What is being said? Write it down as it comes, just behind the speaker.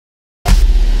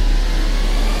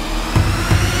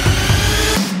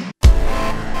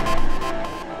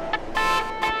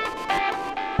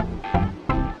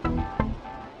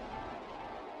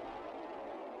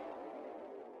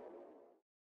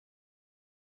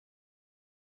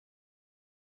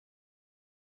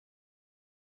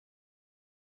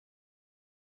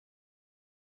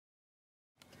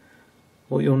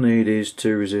what you'll need is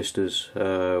two resistors.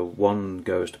 One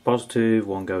goes to positive,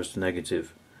 one goes to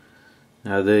negative.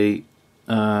 Now the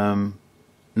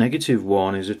negative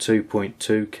one is a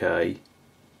 2.2k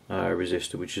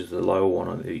resistor, which is the lower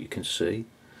one that you can see,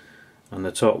 and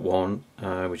the top one,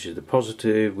 which is the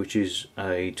positive, which is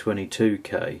a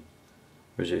 22k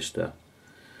resistor.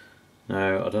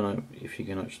 Now I don't know if you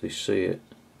can actually see it.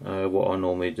 What I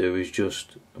normally do is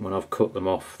just, when I've cut them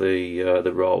off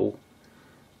the roll,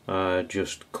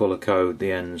 just colour code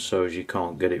the ends so as you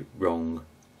can't get it wrong,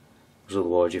 because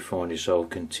otherwise you find yourself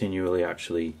continually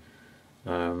actually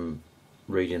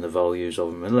reading the values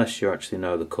of them, unless you actually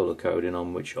know the colour coding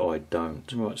on, which I don't.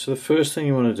 Right, so the first thing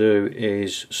you want to do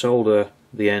is solder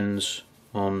the ends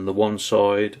on the one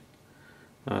side,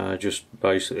 just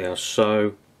basically as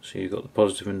so. So you've got the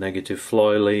positive and negative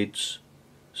fly leads.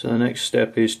 So the next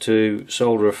step is to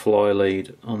solder a fly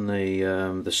lead on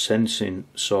the sensing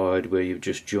side where you've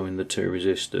just joined the two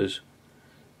resistors,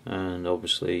 and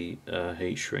obviously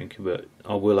heat shrink, but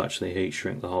I will actually heat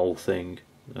shrink the whole thing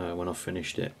when I've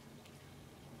finished it.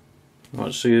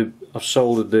 Right, so I've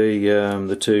soldered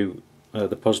the two,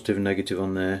 the positive and negative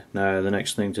on there. Now the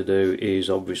next thing to do is,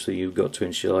 obviously you've got to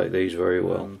insulate these very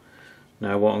well.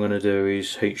 Now what I'm going to do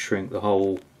is heat shrink the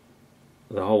whole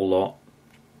lot,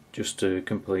 just to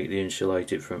completely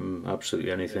insulate it from absolutely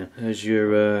anything. There's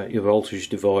your voltage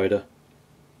divider,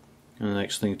 and the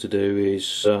next thing to do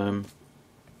is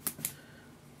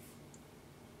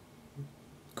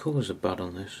colours are bad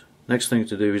on this. Next thing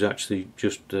to do is actually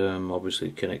just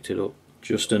obviously connect it up.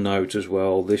 Just a note as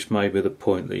well, this may be the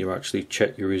point that you actually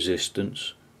check your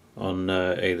resistance on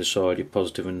either side, your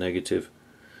positive and negative.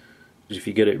 Because if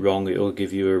you get it wrong, it will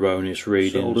give you erroneous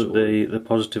readings. Solder the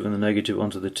positive and the negative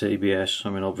onto the TBS.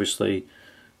 I mean, obviously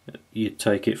you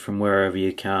take it from wherever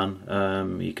you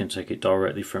can. You can take it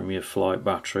directly from your flight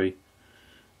battery.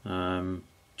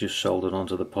 Just soldered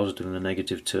onto the positive and the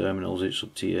negative terminals, it's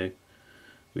up to you.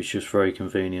 It's just very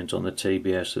convenient on the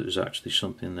TBS that there's actually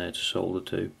something there to solder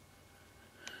to.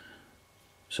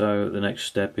 So the next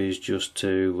step is just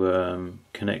to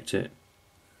connect it.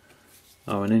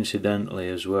 Oh, and incidentally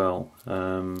as well,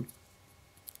 there's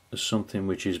something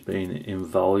which has been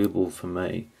invaluable for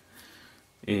me,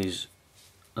 is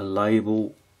a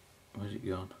label. Where's it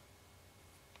gone?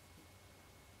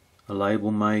 A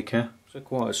label maker. So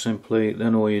quite simply,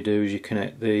 then all you do is you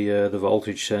connect the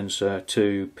voltage sensor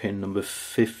to pin number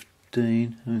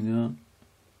 15. Hang on,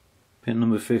 pin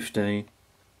number 15,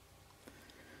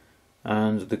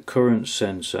 and the current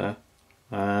sensor,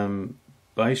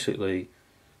 basically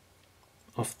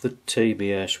off the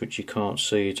TBS, which you can't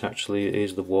see, it actually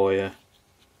is the wire.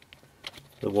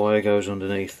 The wire goes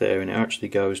underneath there, and it actually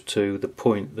goes to the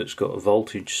point that's got a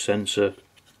voltage sensor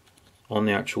on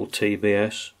the actual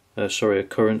TBS. Sorry, a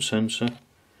current sensor.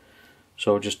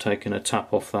 So I've just taken a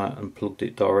tap off that and plugged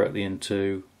it directly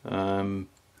into pin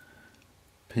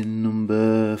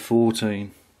number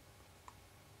 14.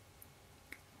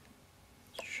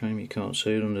 It's a shame you can't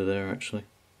see it under there actually.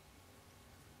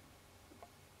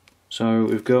 So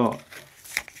we've got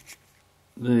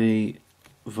the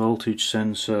voltage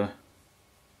sensor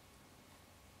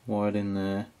wired in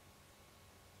there.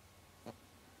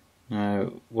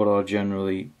 Now what I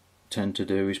generally tend to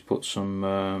do is put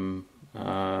some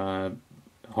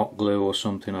hot glue or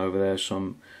something over there,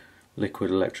 some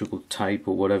liquid electrical tape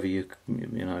or whatever you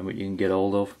know what you can get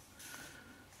hold of,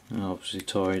 and obviously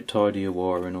tidy your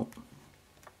wiring up.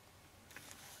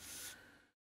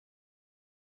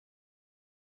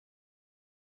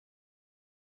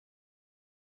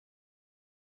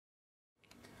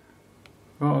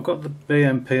 Right, I've got the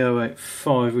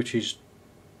BMP085, which is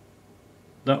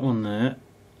that one there,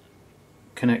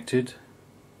 connected.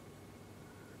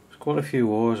 There's quite a few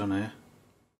wires on here.